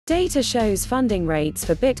Data shows funding rates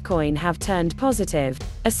for Bitcoin have turned positive,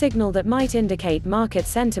 a signal that might indicate market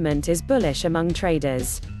sentiment is bullish among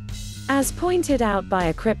traders. As pointed out by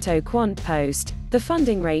a CryptoQuant post, the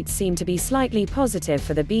funding rates seem to be slightly positive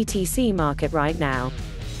for the BTC market right now.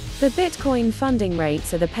 The Bitcoin funding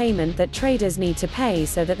rates are the payment that traders need to pay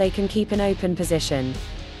so that they can keep an open position.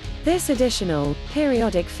 This additional,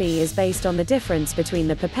 periodic fee is based on the difference between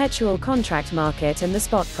the perpetual contract market and the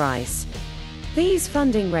spot price. These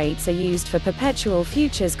funding rates are used for perpetual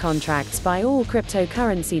futures contracts by all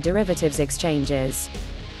cryptocurrency derivatives exchanges.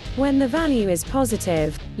 When the value is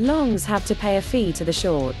positive, longs have to pay a fee to the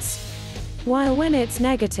shorts. While when it's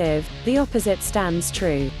negative, the opposite stands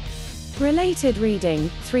true. Related reading,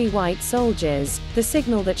 3 white soldiers, the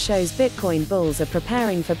signal that shows Bitcoin bulls are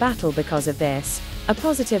preparing for battle because of this. A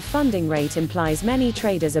positive funding rate implies many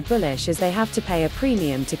traders are bullish as they have to pay a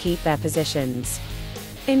premium to keep their positions.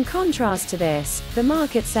 In contrast to this, the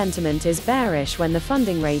market sentiment is bearish when the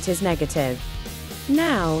funding rate is negative.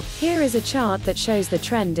 Now, here is a chart that shows the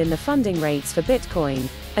trend in the funding rates for Bitcoin.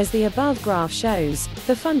 As the above graph shows,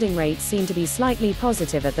 the funding rates seem to be slightly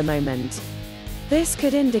positive at the moment. This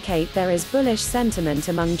could indicate there is bullish sentiment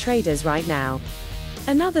among traders right now.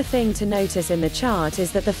 Another thing to notice in the chart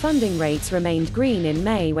is that the funding rates remained green in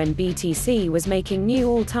May when BTC was making new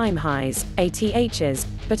all-time highs, ATHs,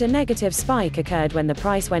 but a negative spike occurred when the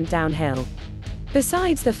price went downhill.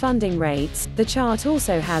 Besides the funding rates, the chart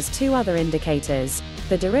also has 2 other indicators,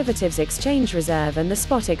 the derivatives exchange reserve and the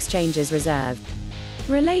spot exchanges reserve.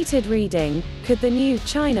 Related reading, could the new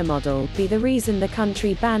China model be the reason the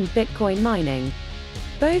country banned Bitcoin mining?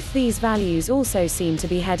 Both these values also seem to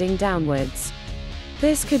be heading downwards.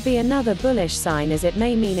 This could be another bullish sign as it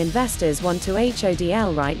may mean investors want to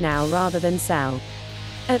HODL right now rather than sell.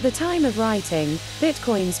 At the time of writing,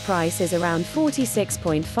 Bitcoin's price is around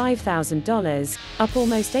 $46,500, up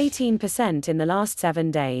almost 18% in the last 7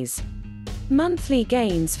 days. Monthly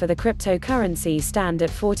gains for the cryptocurrency stand at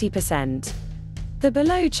 40%. The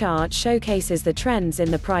below chart showcases the trends in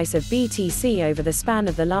the price of BTC over the span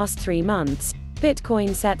of the last 3 months.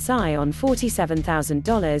 Bitcoin sets eye on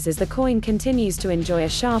 $47,000 as the coin continues to enjoy a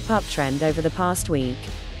sharp uptrend over the past week.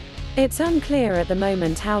 It's unclear at the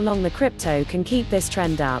moment how long the crypto can keep this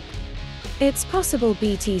trend up. It's possible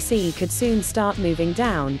BTC could soon start moving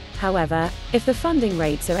down. However, if the funding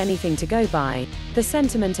rates are anything to go by, the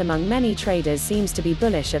sentiment among many traders seems to be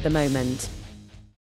bullish at the moment.